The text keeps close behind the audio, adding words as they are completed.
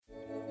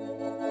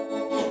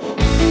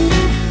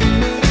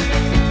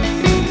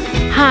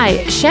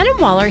Hi, Shannon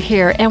Waller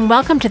here, and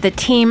welcome to the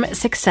Team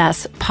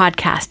Success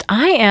Podcast.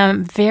 I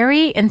am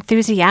very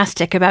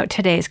enthusiastic about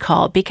today's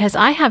call because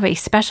I have a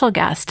special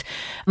guest,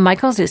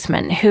 Michael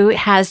Zusman, who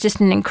has just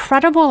an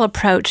incredible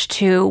approach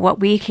to what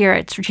we here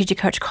at Strategic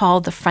Coach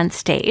call the front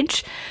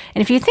stage.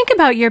 And if you think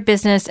about your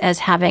business as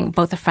having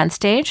both a front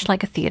stage,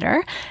 like a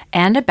theater,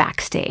 and a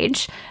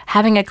backstage,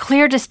 having a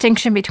clear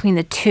distinction between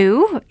the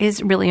two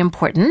is really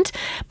important,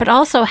 but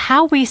also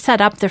how we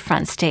set up the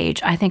front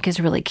stage, I think, is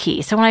really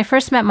key. So when I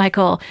first met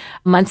Michael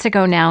months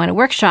ago now in a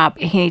workshop,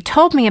 he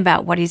told me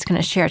about what he's going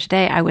to share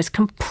today. I was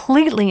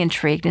completely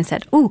intrigued and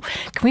said, "Ooh,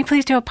 can we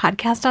please do a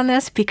podcast on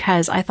this?"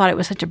 Because I thought it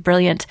was such a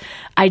brilliant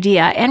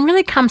idea and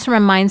really comes from a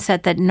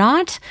mindset that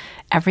not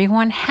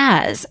everyone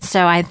has.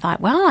 So I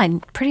thought, well, I'm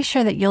pretty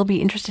sure that you'll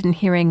be interested in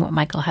hearing what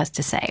Michael has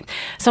to say.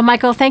 So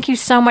Michael, thank you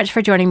so much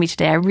for joining me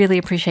today. I really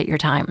appreciate your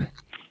time.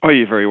 Oh,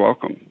 you're very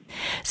welcome.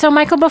 So,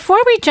 Michael, before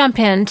we jump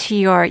into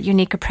your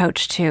unique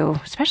approach to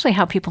especially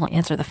how people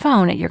answer the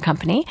phone at your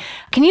company,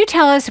 can you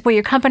tell us what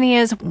your company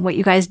is, what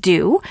you guys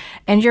do,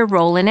 and your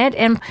role in it?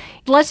 And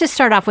let's just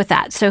start off with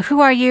that. So who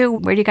are you?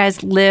 Where do you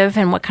guys live?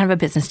 And what kind of a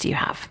business do you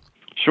have?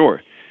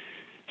 Sure.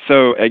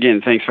 So,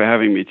 again, thanks for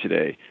having me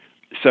today.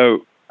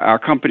 So our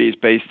company is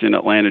based in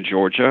Atlanta,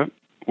 Georgia.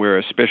 We're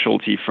a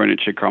specialty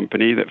furniture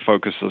company that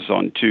focuses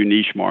on two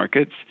niche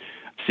markets,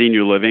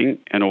 senior living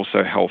and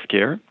also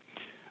healthcare.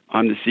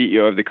 I'm the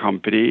CEO of the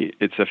company.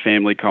 It's a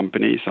family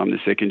company, so I'm the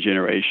second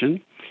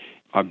generation.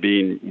 I've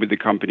been with the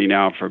company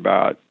now for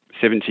about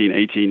 17,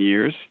 18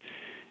 years,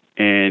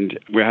 and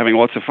we're having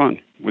lots of fun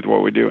with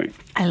what we're doing.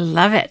 I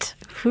love it.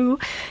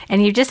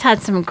 And you've just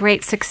had some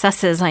great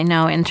successes, I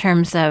know, in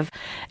terms of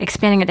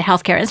expanding into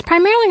healthcare. It's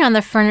primarily on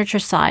the furniture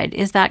side.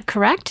 Is that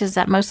correct? Is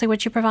that mostly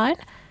what you provide?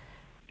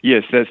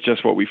 Yes, that's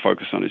just what we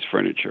focus on is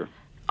furniture.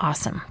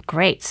 Awesome.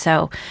 Great.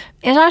 So,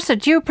 and also,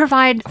 do you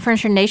provide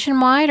furniture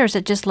nationwide, or is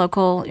it just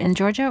local in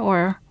Georgia,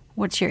 or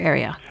what's your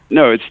area?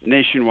 No, it's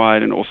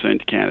nationwide and also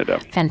into Canada.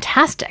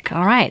 Fantastic.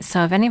 All right.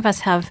 So if any of us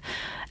have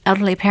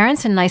elderly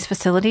parents in nice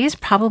facilities,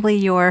 probably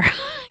your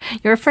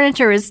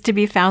furniture is to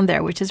be found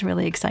there, which is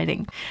really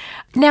exciting.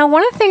 Now,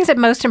 one of the things that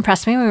most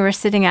impressed me when we were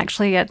sitting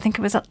actually, I think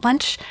it was at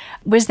lunch,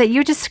 was that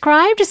you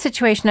described a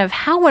situation of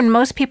how when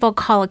most people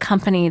call a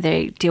company,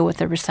 they deal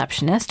with a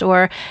receptionist,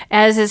 or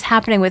as is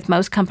happening with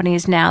most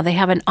companies now, they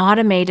have an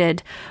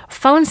automated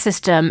phone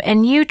system.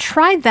 And you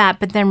tried that,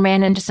 but then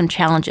ran into some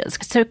challenges.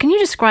 So can you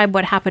describe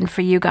what happened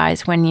for you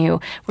guys when you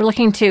were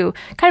looking to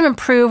kind of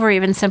improve or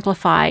even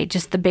simplify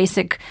just the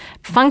basic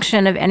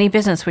function of any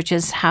business, which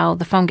is how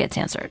the phone gets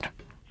answered?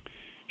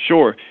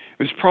 Sure.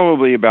 It was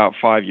probably about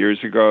 5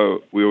 years ago.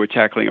 We were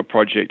tackling a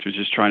project which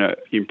is trying to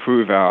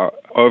improve our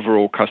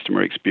overall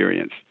customer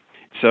experience.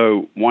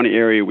 So one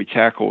area we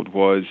tackled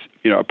was,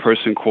 a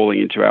person calling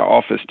into our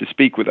office to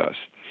speak with us.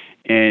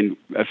 And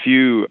a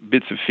few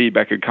bits of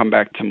feedback had come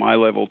back to my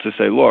level to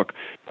say, look,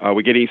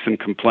 we're getting some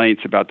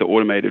complaints about the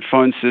automated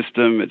phone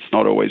system. It's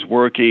not always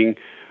working.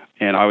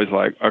 And I was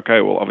like, okay,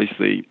 well,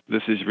 obviously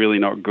this is really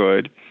not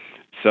good.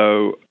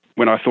 So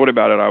when I thought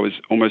about it, I was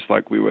almost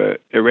like we were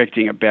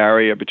erecting a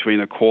barrier between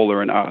the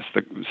caller and us.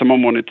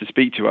 Someone wanted to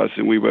speak to us,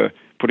 and we were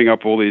putting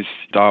up all these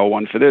dial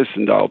 1 for this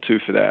and dial 2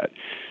 for that.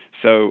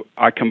 So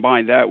I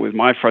combined that with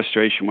my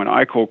frustration when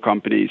I call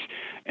companies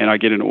and I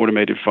get an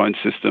automated phone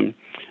system.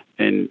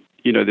 And,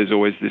 there's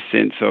always this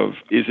sense of,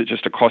 is it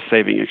just a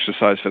cost-saving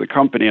exercise for the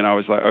company? And I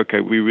was like, okay,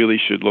 we really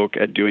should look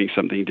at doing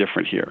something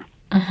different here.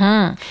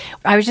 Mm-hmm.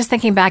 I was just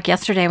thinking back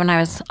yesterday when I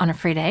was on a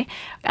free day.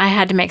 I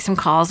had to make some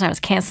calls and I was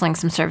canceling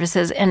some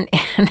services. And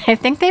I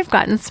think they've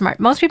gotten smart.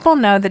 Most people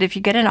know that if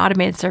you get an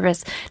automated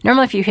service,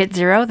 normally if you hit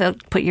 0, they'll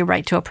put you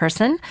right to a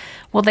person.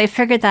 Well, they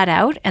figured that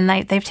out and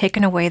they've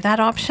taken away that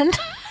option.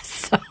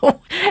 So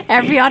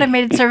every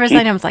automated service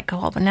I know is like, oh,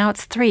 well, but now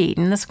it's 3.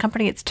 In this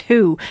company, it's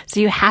 2. So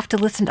you have to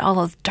listen to all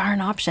those darn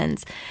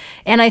options.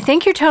 And I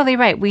think you're totally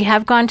right. We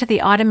have gone to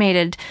the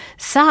automated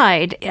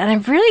side, and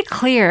I'm really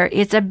clear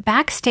it's a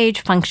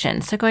backstage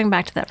function. So going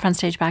back to that front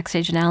stage,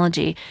 backstage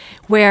analogy,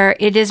 where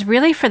it is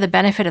really for the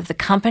benefit of the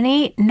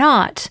company,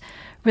 not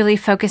really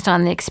focused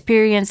on the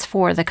experience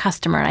for the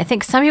customer. And I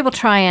think some people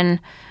try and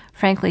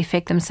frankly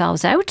fake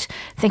themselves out,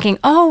 thinking,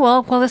 oh,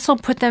 well, this will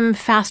put them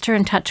faster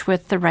in touch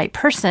with the right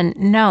person.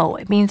 No,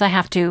 it means I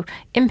have to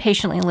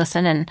impatiently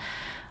listen, and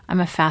I'm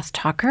a fast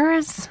talker,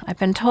 as I've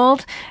been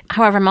told.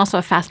 However, I'm also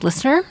a fast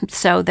listener,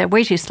 so they're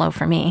way too slow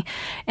for me,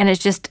 and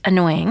it's just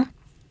annoying.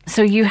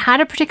 So you had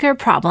a particular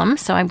problem,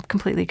 so I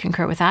completely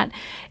concur with that.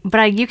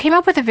 But you came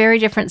up with a very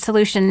different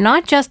solution,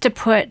 not just to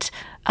put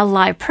a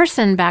live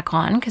person back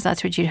on, because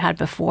that's what you had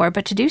before,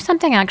 but to do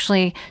something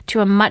actually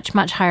to a much,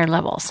 much higher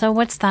level. So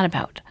what's that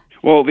about?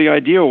 Well, the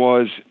idea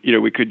was,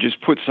 we could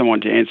just put someone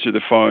to answer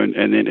the phone,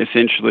 and then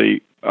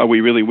essentially, are we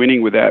really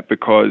winning with that?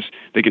 Because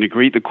they're going to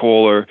greet the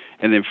caller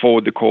and then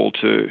forward the call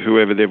to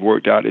whoever they've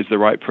worked out is the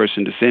right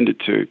person to send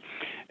it to.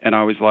 And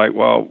I was like,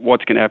 well,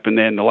 what's going to happen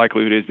then? The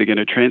likelihood is they're going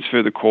to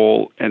transfer the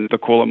call, and the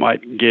caller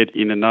might get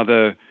in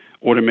another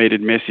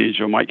automated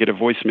message or might get a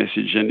voice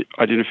message, and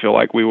I didn't feel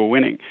like we were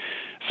winning.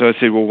 So I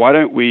said, well, why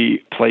don't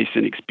we place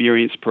an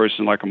experienced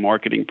person like a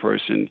marketing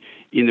person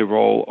in the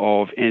role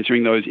of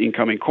answering those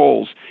incoming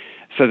calls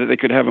so that they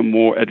could have a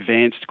more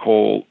advanced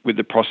call with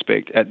the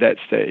prospect at that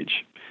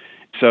stage.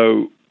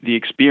 So the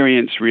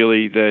experience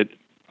really that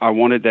I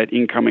wanted that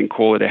incoming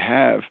caller to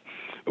have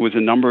was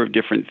a number of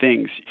different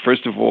things.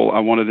 First of all, I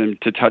wanted them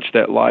to touch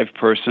that live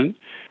person.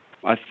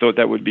 I thought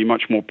that would be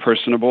much more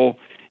personable,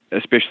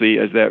 especially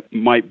as that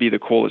might be the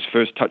caller's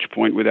first touch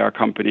point with our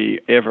company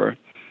ever.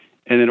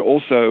 And then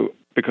also,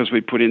 because we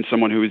put in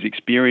someone who is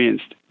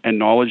experienced and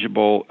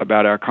knowledgeable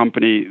about our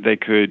company, they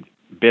could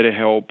better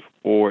help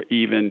or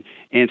even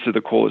answer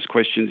the caller's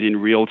questions in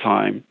real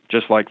time,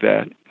 just like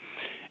that.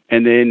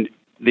 And then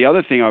the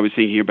other thing I was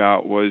thinking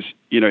about was,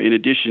 in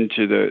addition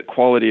to the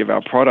quality of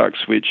our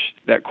products, which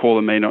that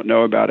caller may not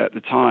know about at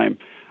the time,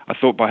 I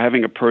thought by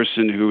having a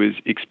person who is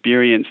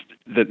experienced,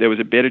 that there was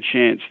a better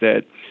chance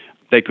that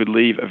they could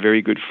leave a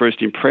very good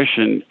first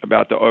impression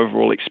about the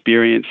overall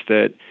experience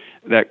that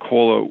that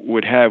caller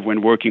would have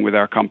when working with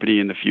our company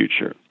in the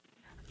future.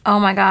 Oh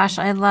my gosh,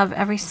 I love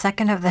every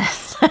second of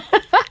this.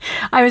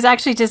 I was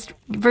actually just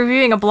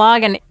reviewing a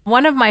blog, and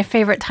one of my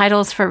favorite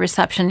titles for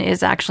reception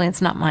is actually,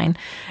 it's not mine,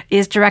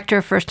 is Director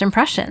of First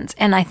Impressions.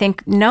 And I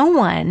think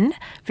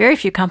very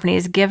few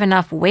companies give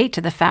enough weight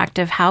to the fact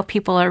of how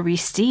people are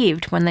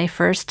received when they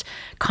first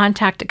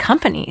contact a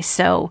company.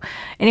 So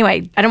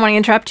anyway, I don't want to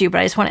interrupt you, but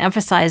I just want to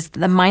emphasize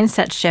the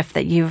mindset shift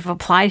that you've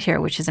applied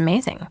here, which is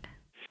amazing.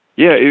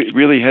 Yeah, it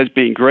really has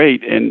been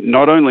great. And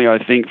not only,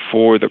 I think,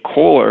 for the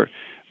caller,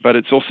 but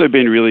it's also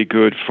been really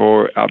good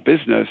for our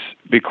business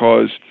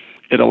because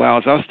it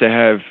allows us to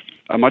have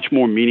a much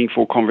more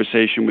meaningful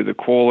conversation with the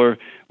caller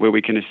where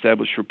we can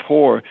establish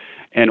rapport.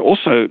 And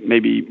also,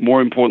 maybe more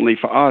importantly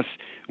for us,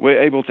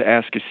 we're able to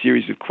ask a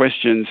series of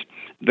questions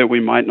that we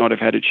might not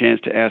have had a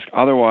chance to ask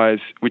otherwise,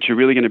 which are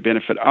really going to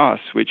benefit us,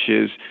 which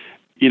is,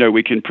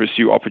 we can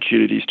pursue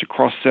opportunities to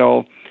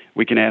cross-sell.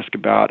 We can ask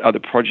about other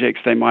projects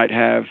they might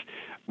have.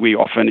 We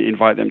often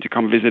invite them to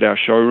come visit our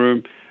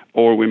showroom,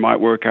 or we might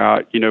work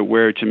out,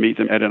 where to meet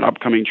them at an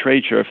upcoming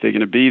trade show if they're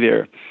going to be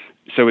there.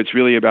 So it's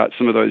really about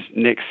some of those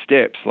next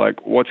steps,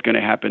 like what's going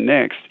to happen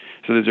next.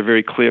 So there's a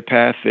very clear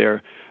path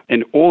there.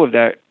 And all of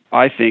that,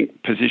 I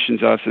think,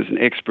 positions us as an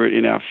expert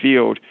in our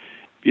field.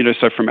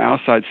 So from our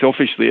side,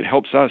 selfishly, it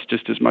helps us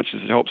just as much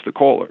as it helps the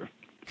caller.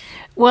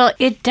 Well,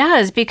 it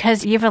does,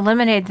 because you've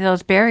eliminated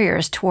those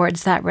barriers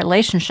towards that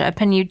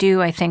relationship. And you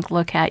do, I think,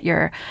 look at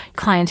your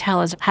clientele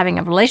as having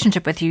a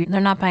relationship with you.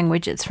 They're not buying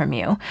widgets from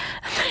you.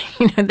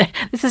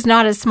 This is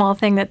not a small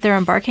thing that they're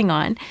embarking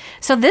on.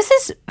 So this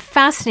is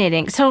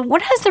fascinating. So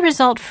what has the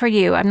result for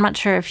you? I'm not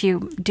sure if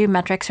you do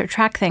metrics or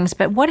track things,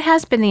 but what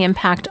has been the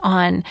impact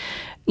on,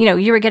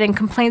 you were getting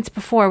complaints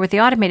before with the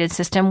automated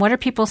system. What are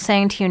people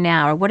saying to you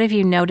now? Or what have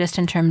you noticed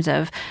in terms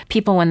of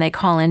people when they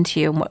call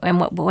into you and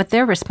what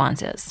their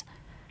response is?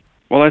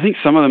 Well, I think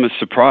some of them are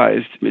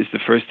surprised is the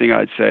first thing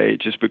I'd say,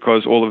 just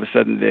because all of a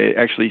sudden they're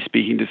actually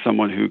speaking to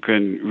someone who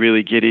can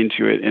really get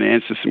into it and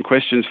answer some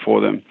questions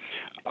for them.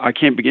 I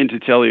can't begin to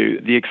tell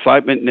you, the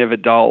excitement never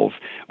dulls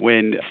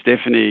when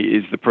Stephanie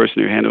is the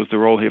person who handles the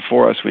role here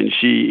for us, when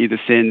she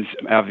either sends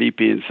our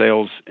VP in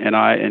sales and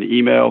I an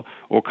email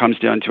or comes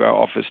down to our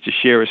office to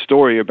share a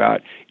story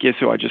about, guess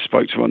who I just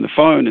spoke to on the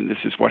phone, and this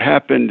is what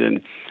happened.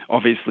 And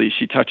obviously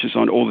she touches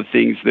on all the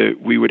things that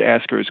we would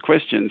ask her as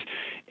questions.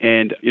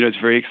 And, it's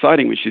very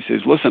exciting when she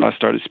says, listen, I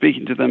started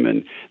speaking to them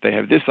and they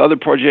have this other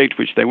project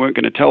which they weren't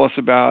going to tell us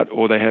about,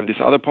 or they have this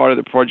other part of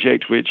the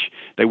project which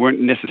they weren't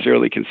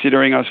necessarily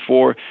considering us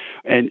for.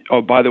 And,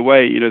 oh, by the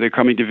way, they're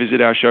coming to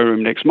visit our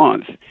showroom next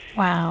month.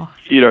 Wow.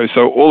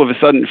 So all of a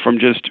sudden, from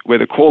just where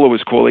the caller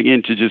was calling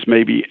in to just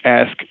maybe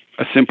ask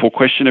a simple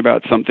question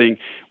about something,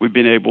 we've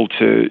been able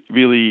to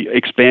really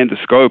expand the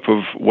scope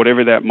of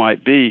whatever that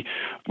might be,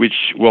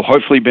 which will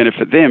hopefully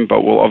benefit them,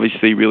 but will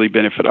obviously really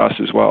benefit us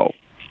as well.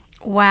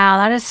 Wow,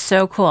 that is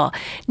so cool.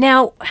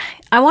 Now,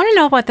 I want to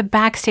know about the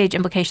backstage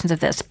implications of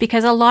this,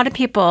 because a lot of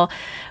people,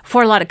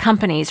 for a lot of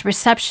companies,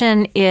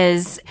 reception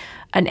is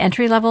an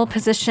entry-level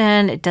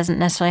position. It doesn't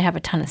necessarily have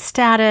a ton of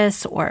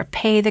status or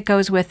pay that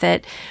goes with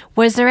it.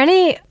 Was there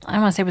any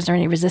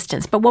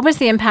resistance, but what was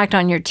the impact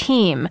on your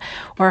team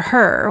or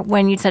her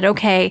when you said,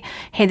 okay,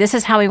 hey, this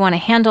is how we want to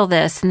handle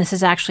this, and this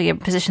is actually a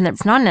position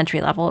that's not an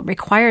entry-level. It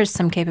requires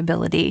some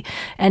capability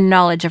and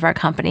knowledge of our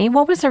company.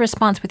 What was the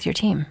response with your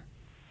team?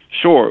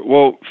 Sure.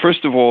 Well,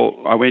 first of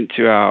all, I went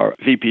to our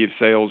VP of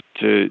sales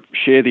to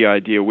share the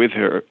idea with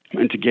her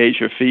and to gauge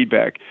her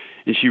feedback.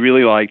 And she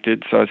really liked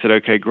it. So I said,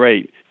 okay,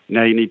 great.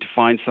 Now you need to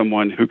find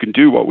someone who can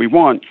do what we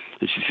want.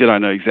 And she said, I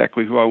know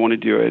exactly who I want to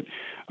do it.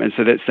 And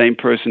so that same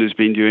person has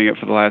been doing it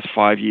for the last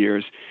 5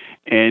 years.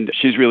 And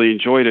she's really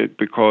enjoyed it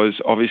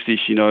because obviously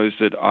she knows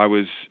that I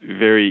was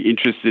very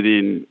interested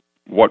in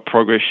what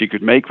progress she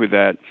could make with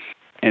that.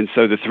 And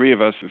so the three of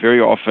us are very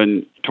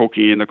often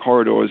talking in the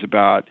corridors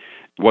about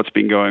what's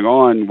been going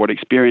on, what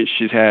experience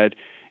she's had.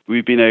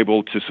 We've been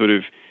able to sort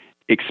of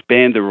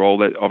expand the role.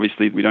 That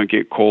obviously we don't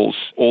get calls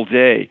all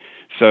day.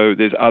 So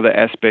there's other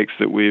aspects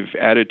that we've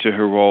added to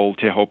her role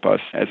to help us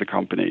as a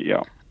company,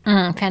 yeah.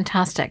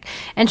 Fantastic.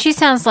 And she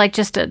sounds like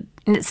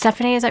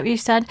Stephanie, is that what you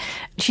said?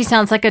 She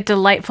sounds like a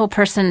delightful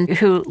person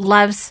who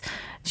loves,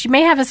 she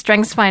may have a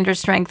StrengthsFinder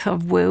strength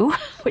of woo,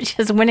 which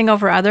is winning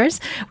over others,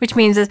 which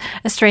means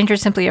a stranger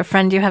is simply a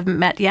friend you haven't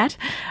met yet.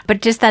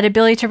 But just that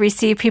ability to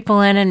receive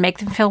people in and make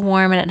them feel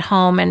warm and at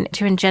home and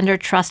to engender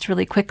trust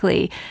really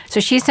quickly. So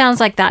she sounds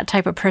like that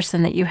type of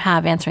person that you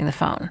have answering the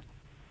phone.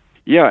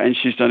 Yeah, and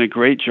she's done a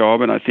great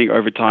job, and I think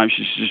over time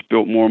she's just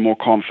built more and more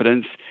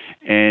confidence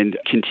and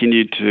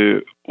continued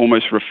to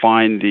almost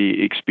refine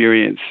the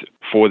experience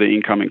for the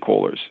incoming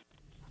callers.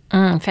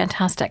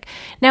 Fantastic.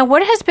 Now,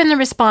 what has been the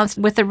response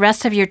with the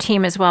rest of your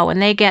team as well when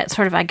they get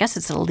sort of, I guess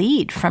it's a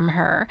lead from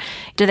her?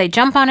 Do they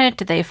jump on it?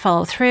 Do they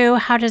follow through?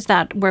 How does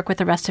that work with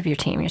the rest of your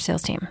team, your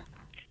sales team?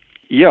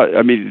 Yeah,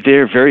 I mean,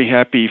 they're very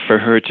happy for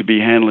her to be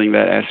handling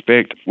that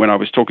aspect. When I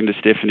was talking to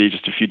Stephanie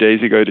just a few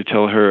days ago to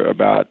tell her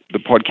about the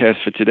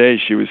podcast for today,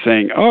 she was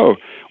saying, oh,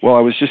 well,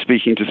 I was just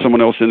speaking to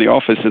someone else in the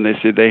office, and they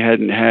said they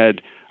hadn't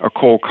had a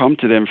call come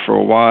to them for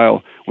a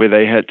while where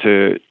they had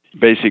to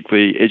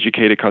basically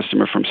educate a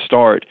customer from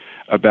start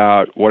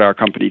about what our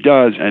company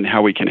does and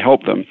how we can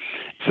help them.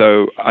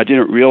 So I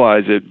didn't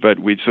realize it, but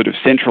we'd sort of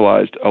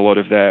centralized a lot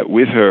of that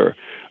with her,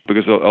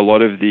 because a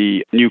lot of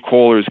the new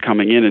callers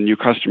coming in and new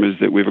customers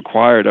that we've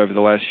acquired over the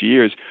last few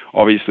years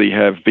obviously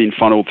have been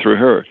funneled through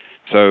her.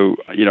 So,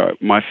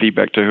 my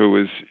feedback to her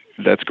was,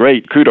 that's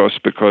great, kudos,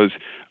 because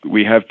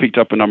we have picked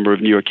up a number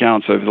of new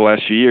accounts over the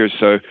last few years,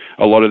 so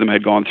a lot of them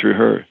had gone through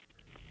her.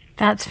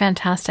 That's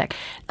fantastic.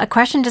 A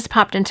question just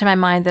popped into my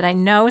mind that I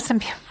know some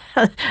people,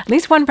 at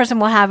least one person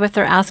will have if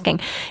they're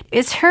asking.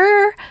 Is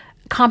her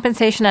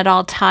compensation at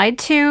all tied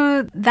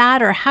to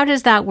that, or how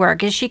does that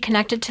work? Is she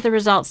connected to the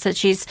results that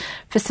she's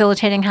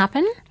facilitating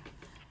happen?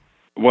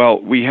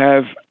 Well, we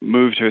have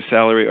moved her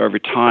salary over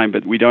time,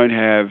 but we don't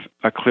have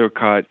a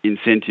clear-cut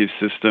incentive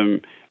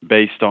system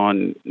based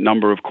on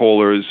number of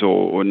callers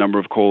or number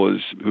of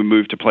callers who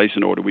move to place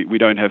an order. We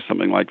don't have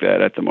something like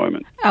that at the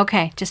moment.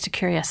 Okay, just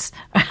curious.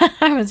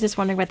 I was just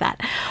wondering about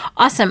that.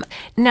 Awesome.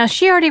 Now,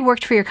 she already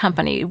worked for your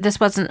company. This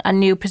wasn't a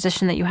new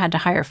position that you had to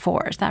hire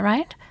for. Is that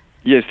right?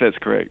 Yes, that's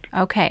correct.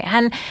 Okay.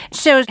 And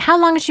so how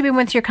long has she been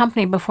with your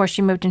company before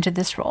she moved into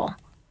this role?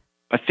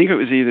 I think it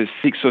was either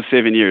 6 or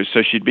 7 years,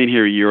 so she'd been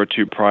here a year or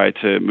two prior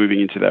to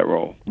moving into that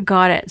role.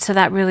 Got it. So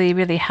that really,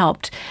 really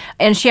helped.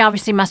 And she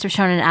obviously must have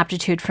shown an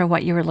aptitude for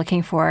what you were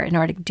looking for in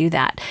order to do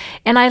that.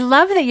 And I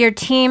love that your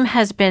team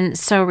has been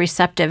so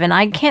receptive. And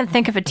I can't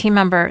think of a team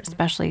member,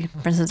 especially,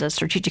 for instance, a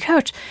strategic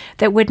coach,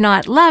 that would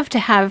not love to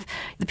have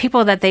the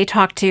people that they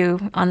talk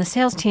to on the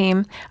sales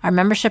team, our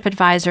membership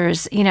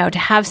advisors, to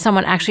have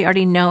someone actually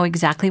already know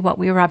exactly what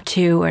we were up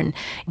to and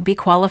be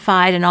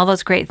qualified and all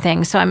those great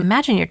things. So I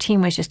imagine your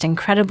team was just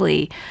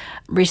incredibly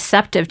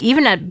receptive,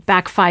 even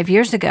back 5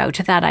 years ago,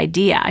 to that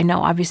idea. I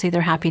know obviously they're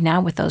happy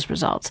now with those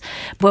results.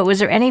 But was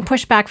there any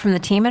pushback from the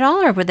team at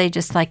all, or were they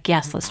just like,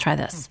 yes, let's try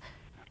this?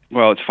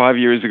 Well, it's 5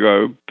 years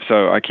ago,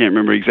 so I can't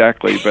remember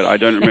exactly, but I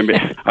don't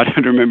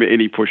remember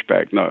any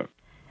pushback, no.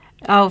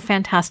 Oh,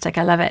 fantastic.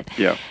 I love it.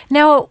 Yeah.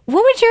 Now,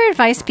 what would your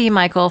advice be,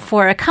 Michael,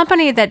 for a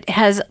company that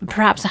has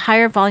perhaps a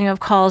higher volume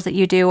of calls that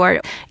you do, or,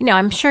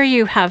 I'm sure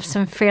you have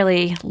some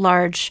fairly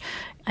large,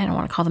 I don't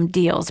want to call them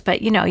deals,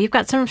 but, you've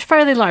got some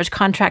fairly large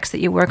contracts that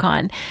you work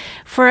on.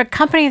 For a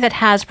company that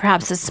has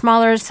perhaps a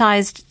smaller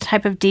sized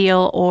type of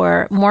deal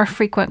or more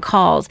frequent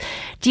calls,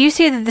 do you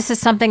see that this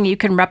is something you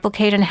can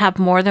replicate and have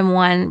more than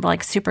one,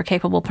 like, super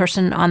capable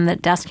person on the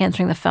desk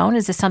answering the phone?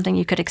 Is this something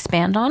you could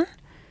expand on?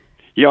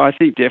 Yeah, I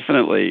think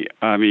definitely.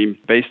 I mean,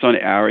 based on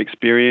our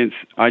experience,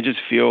 I just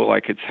feel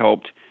like it's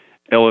helped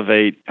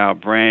elevate our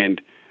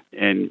brand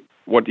and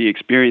what the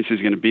experience is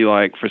going to be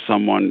like for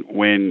someone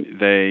when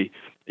they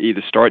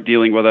either start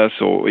dealing with us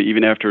or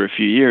even after a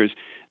few years,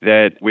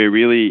 that we're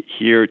really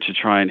here to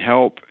try and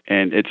help,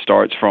 and it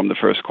starts from the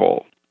first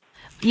call.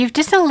 You've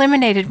just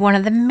eliminated one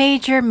of the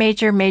major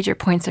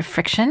points of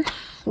friction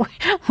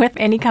with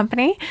any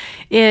company,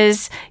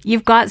 is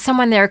you've got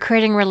someone there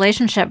creating a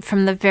relationship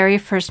from the very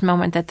first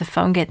moment that the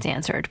phone gets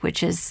answered,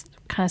 which is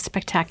kind of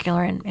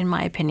spectacular in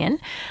my opinion.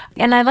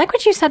 And I like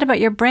what you said about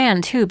your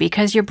brand too,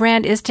 because your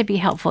brand is to be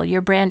helpful.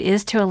 Your brand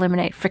is to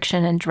eliminate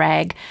friction and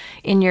drag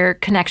in your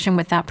connection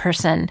with that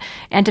person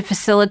and to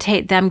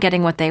facilitate them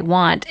getting what they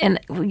want. And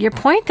your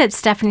point that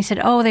Stephanie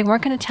said, oh, they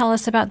weren't going to tell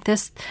us about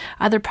this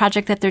other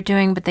project that they're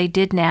doing, but they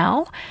did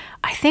now.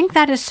 I think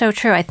that is so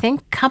true. I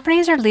think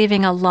companies are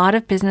leaving a lot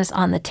of business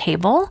on the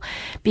table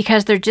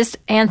because they're just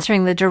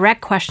answering the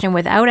direct question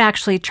without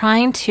actually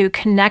trying to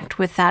connect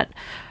with that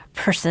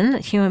person,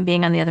 that human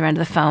being on the other end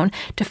of the phone,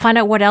 to find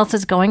out what else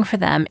is going for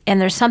them. And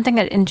there's something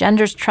that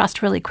engenders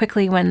trust really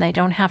quickly when they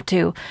don't have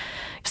to,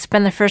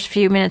 spend the first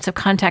few minutes of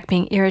contact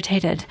being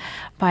irritated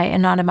by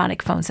an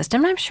automatic phone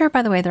system. And I'm sure,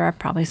 by the way, there are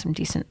probably some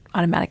decent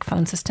automatic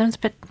phone systems,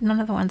 but none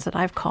of the ones that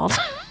I've called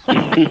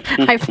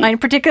I find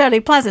particularly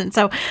pleasant.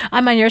 So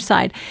I'm on your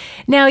side.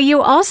 Now,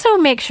 you also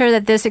make sure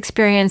that this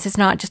experience is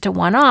not just a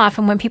one-off.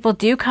 And when people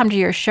do come to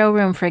your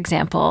showroom, for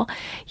example,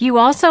 you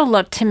also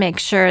look to make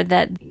sure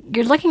that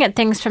you're looking at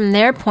things from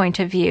their point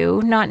of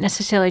view, not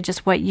necessarily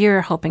just what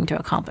you're hoping to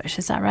accomplish.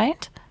 Is that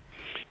right?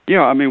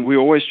 Yeah, I mean, we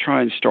always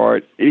try and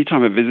start,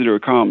 anytime a visitor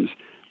comes,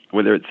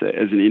 whether it's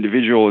as an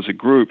individual or as a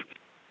group,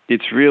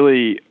 it's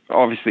really,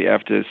 obviously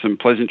after some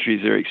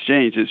pleasantries are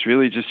exchanged, it's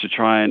really just to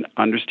try and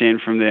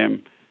understand from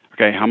them,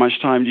 okay, how much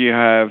time do you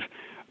have?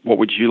 What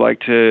would you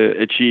like to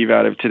achieve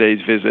out of today's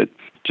visit?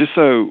 Just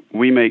so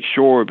we make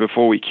sure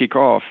before we kick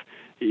off,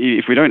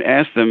 if we don't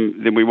ask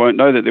them, then we won't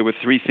know that there were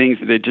 3 things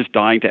that they're just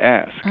dying to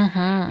ask.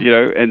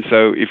 Mm-hmm. And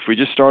so if we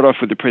just start off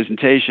with the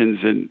presentations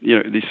and,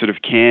 these sort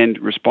of canned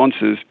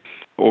responses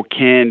or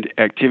canned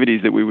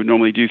activities that we would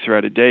normally do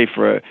throughout a day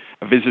for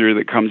a visitor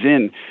that comes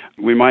in,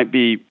 we might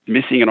be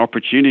missing an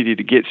opportunity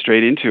to get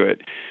straight into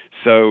it.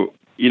 So,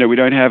 we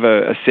don't have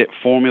a set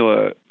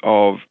formula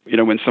of,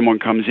 when someone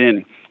comes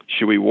in,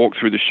 should we walk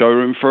through the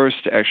showroom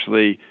first to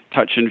actually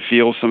touch and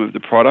feel some of the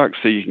products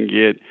so you can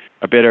get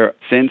a better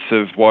sense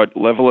of what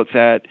level it's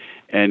at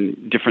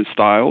and different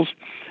styles?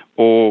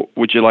 Or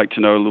would you like to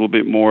know a little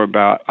bit more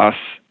about us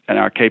and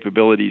our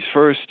capabilities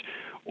first?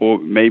 Or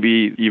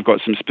maybe you've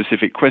got some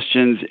specific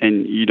questions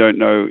and you don't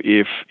know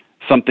if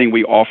something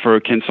we offer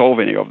can solve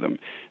any of them.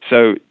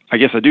 So I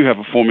guess I do have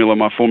a formula.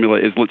 My formula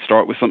is let's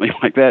start with something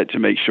like that to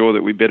make sure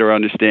that we better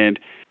understand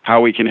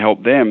how we can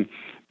help them,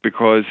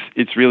 because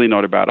it's really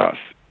not about us.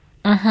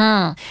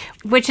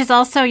 Mm-hmm. Which is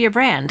also your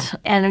brand,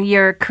 and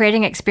you're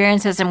creating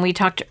experiences. And we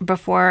talked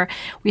before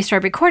we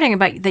started recording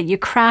about that you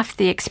craft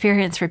the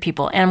experience for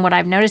people. And what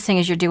I'm noticing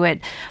is you do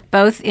it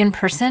both in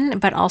person,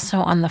 but also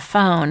on the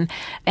phone.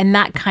 And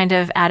that kind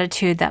of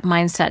attitude, that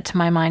mindset, to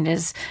my mind,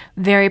 is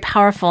very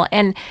powerful.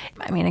 And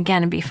I mean,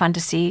 again, it'd be fun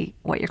to see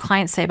what your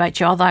clients say about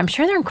you, although I'm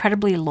sure they're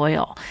incredibly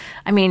loyal.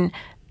 I mean,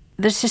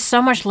 there's just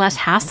so much less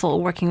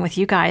hassle working with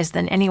you guys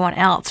than anyone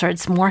else, or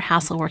it's more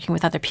hassle working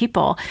with other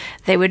people.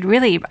 They would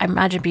really, I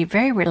imagine, be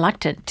very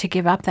reluctant to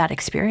give up that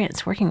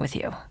experience working with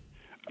you.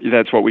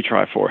 That's what we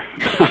try for.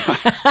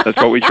 That's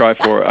what we try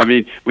for. I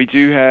mean, we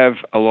do have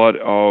a lot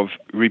of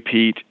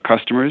repeat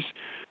customers,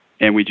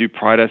 and we do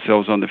pride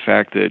ourselves on the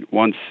fact that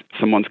once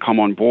someone's come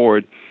on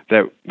board,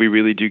 that we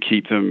really do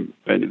keep them,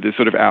 and they're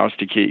sort of ours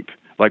to keep.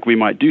 Like, we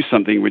might do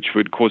something which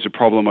would cause a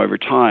problem over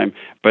time,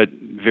 but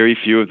very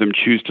few of them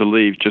choose to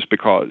leave just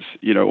because,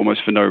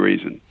 almost for no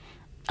reason.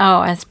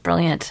 Oh, that's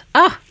brilliant.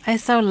 Oh, I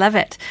so love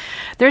it.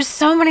 There's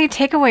so many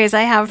takeaways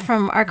I have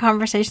from our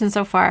conversation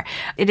so far.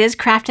 It is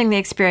crafting the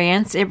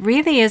experience. It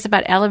really is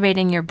about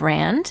elevating your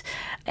brand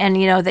and,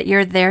 that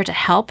you're there to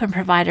help and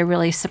provide a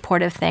really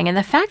supportive thing. And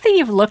the fact that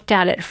you've looked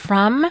at it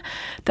from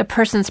the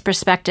person's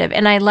perspective,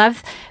 and I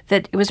love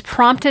that it was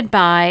prompted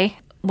by,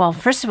 well,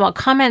 first of all,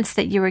 comments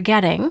that you were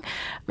getting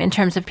in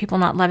terms of people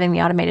not loving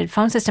the automated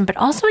phone system, but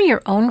also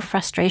your own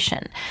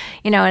frustration.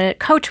 And at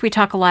Coach, we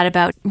talk a lot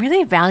about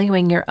really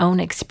valuing your own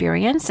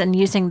experience and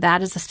using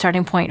that as a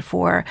starting point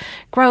for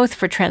growth,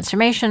 for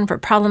transformation, for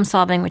problem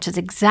solving, which is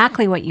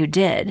exactly what you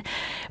did.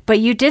 But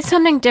you did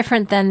something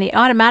different than the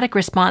automatic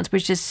response,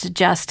 which is to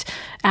just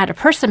add a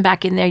person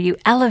back in there. You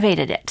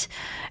elevated it.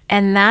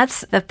 And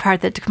that's the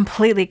part that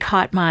completely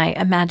caught my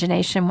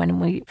imagination when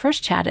we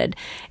first chatted.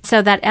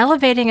 So that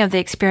elevating of the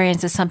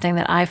experience is something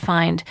that I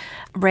find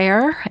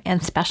rare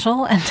and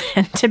special and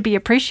to be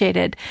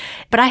appreciated.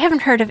 But I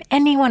haven't heard of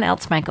anyone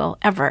else, Michael,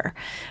 ever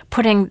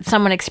putting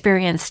someone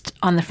experienced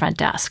on the front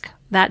desk.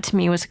 That to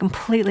me was a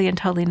completely and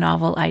totally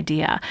novel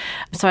idea.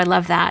 So I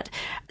love that.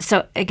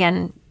 So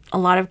again, a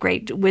lot of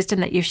great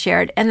wisdom that you've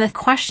shared. And the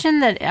question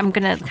that I'm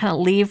going to kind of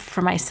leave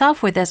for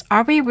myself with is,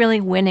 are we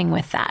really winning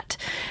with that?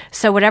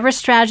 So whatever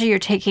strategy you're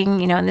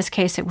taking, in this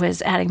case, it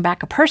was adding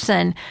back a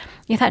person,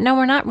 you thought, no,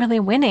 we're not really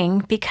winning,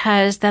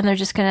 because then they're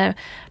just going to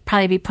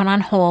probably be put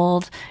on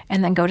hold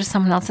and then go to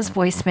someone else's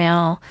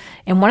voicemail.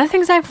 And one of the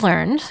things I've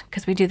learned,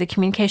 because we do the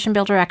Communication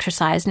Builder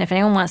exercise, and if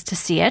anyone wants to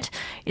see it,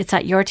 it's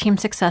at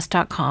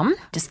yourteamsuccess.com.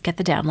 Just get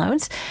the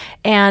downloads.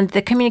 And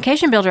the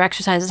Communication Builder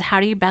exercise is, how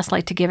do you best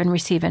like to give and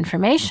receive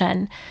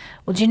information?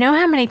 Well, do you know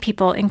how many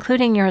people,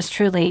 including yours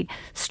truly,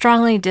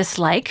 strongly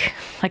dislike,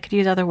 I could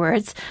use other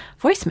words,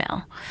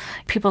 voicemail?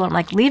 People don't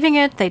like leaving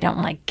it. They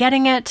don't like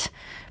getting it.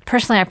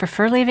 Personally, I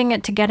prefer leaving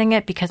it to getting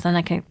it, because then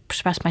I can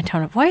express my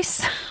tone of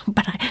voice,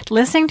 but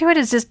listening to it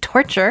is just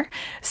torture.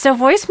 So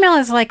voicemail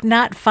is like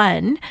not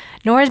fun,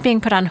 nor is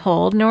being put on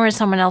hold, nor is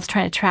someone else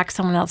trying to track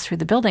someone else through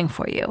the building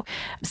for you.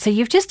 So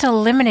you've just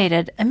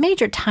eliminated a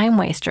major time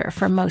waster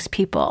for most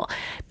people,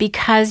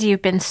 because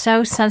you've been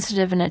so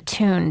sensitive and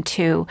attuned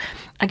to,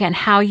 again,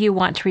 how you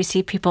want to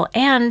receive people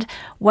and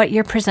what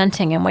you're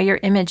presenting and what your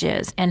image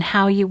is and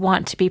how you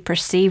want to be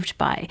perceived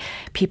by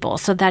people.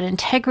 So that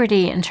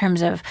integrity in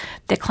terms of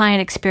the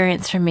client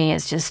experience for me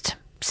is just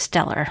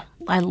stellar.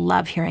 I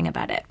love hearing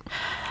about it.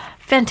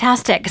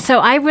 Fantastic. So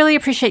I really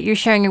appreciate you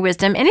sharing your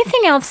wisdom. Anything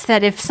else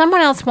that if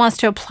someone else wants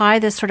to apply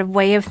this sort of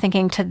way of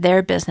thinking to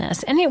their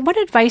business, what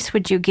advice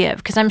would you give?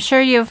 Because I'm sure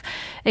you've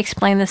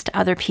explained this to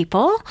other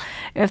people.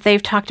 If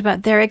they've talked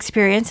about their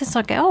experience, it's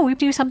like, oh, we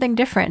do something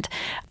different.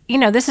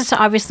 This is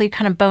obviously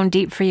kind of bone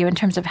deep for you in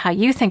terms of how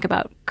you think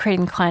about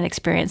creating client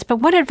experience.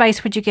 But what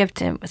advice would you give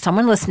to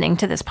someone listening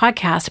to this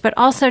podcast, but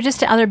also just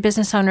to other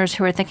business owners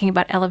who are thinking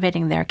about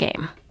elevating their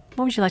game?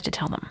 What would you like to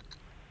tell them?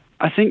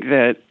 I think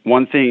that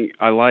one thing,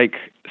 I like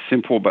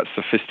simple but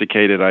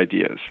sophisticated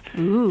ideas.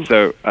 Ooh.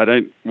 So I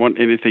don't want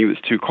anything that's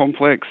too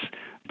complex,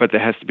 but there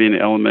has to be an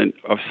element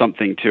of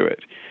something to it.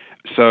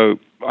 So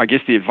I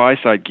guess the advice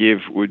I'd give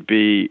would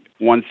be,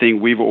 one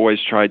thing we've always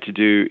tried to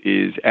do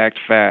is act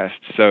fast.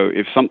 So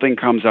if something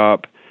comes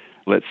up,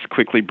 let's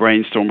quickly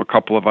brainstorm a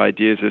couple of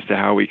ideas as to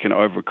how we can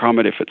overcome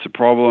it. If it's a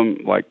problem,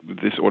 like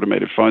this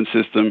automated phone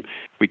system,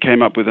 we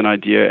came up with an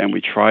idea and we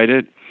tried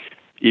it.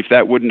 If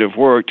that wouldn't have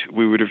worked,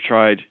 we would have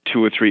tried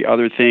 2 or 3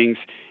 other things,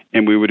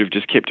 and we would have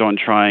just kept on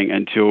trying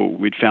until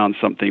we'd found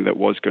something that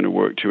was going to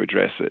work to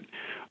address it.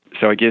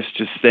 So I guess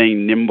just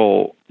staying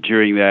nimble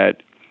during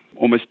that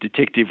almost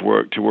detective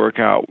work to work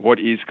out what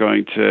is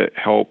going to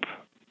help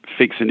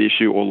fix an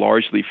issue or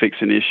largely fix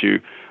an issue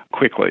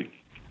quickly.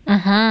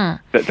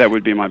 Mm-hmm. That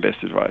would be my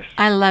best advice.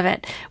 I love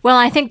it. Well,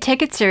 I think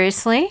take it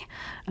seriously.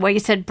 What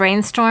you said,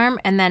 brainstorm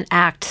and then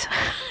act.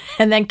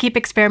 And then keep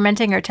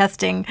experimenting or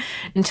testing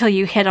until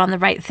you hit on the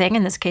right thing.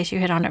 In this case, you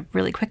hit on it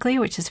really quickly,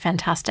 which is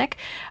fantastic.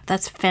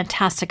 That's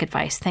fantastic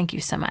advice. Thank you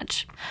so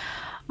much.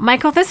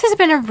 Michael, this has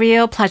been a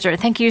real pleasure.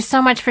 Thank you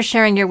so much for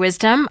sharing your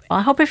wisdom. Well,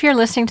 I hope if you're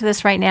listening to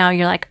this right now,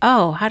 you're like,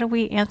 oh, how do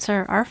we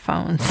answer our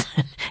phones?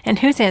 And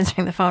who's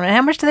answering the phone? And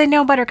how much do they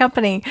know about our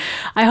company?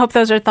 I hope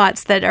those are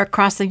thoughts that are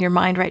crossing your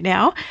mind right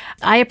now.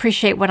 I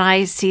appreciate when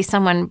I see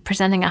someone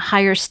presenting a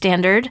higher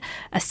standard,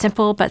 a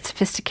simple but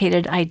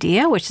sophisticated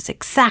idea, which is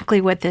exactly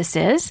what this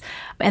is.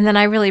 And then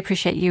I really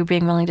appreciate you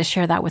being willing to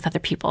share that with other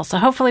people. So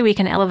hopefully we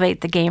can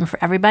elevate the game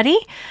for everybody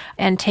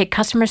and take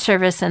customer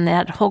service and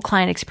that whole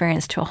client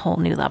experience to a whole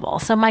new level.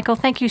 So Michael,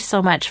 thank you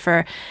so much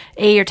for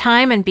A, your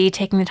time, and B,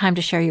 taking the time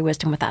to share your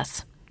wisdom with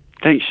us.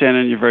 Thanks,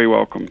 Shannon. You're very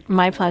welcome.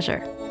 My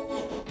pleasure.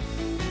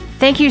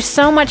 Thank you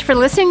so much for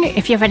listening.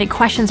 If you have any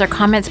questions or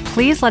comments,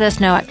 please let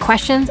us know at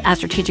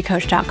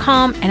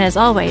questions@strategiccoach.com. And as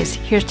always,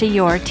 here's to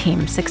your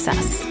team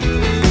success.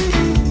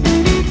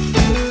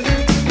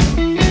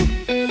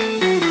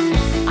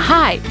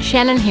 Hi,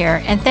 Shannon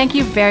here, and thank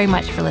you very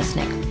much for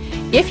listening.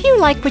 If you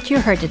like what you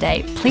heard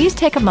today, please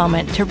take a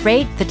moment to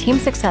rate the Team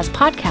Success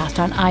podcast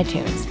on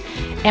iTunes.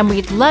 And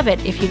we'd love it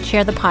if you'd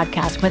share the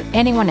podcast with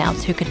anyone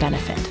else who could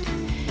benefit.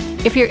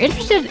 If you're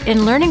interested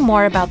in learning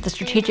more about the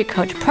Strategic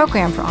Coach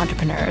program for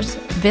entrepreneurs,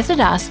 visit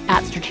us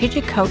at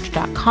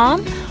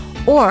strategiccoach.com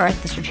or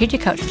the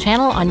Strategic Coach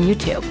channel on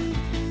YouTube.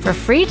 For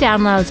free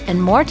downloads and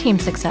more team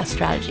success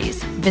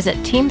strategies, visit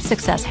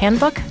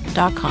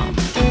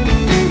teamsuccesshandbook.com.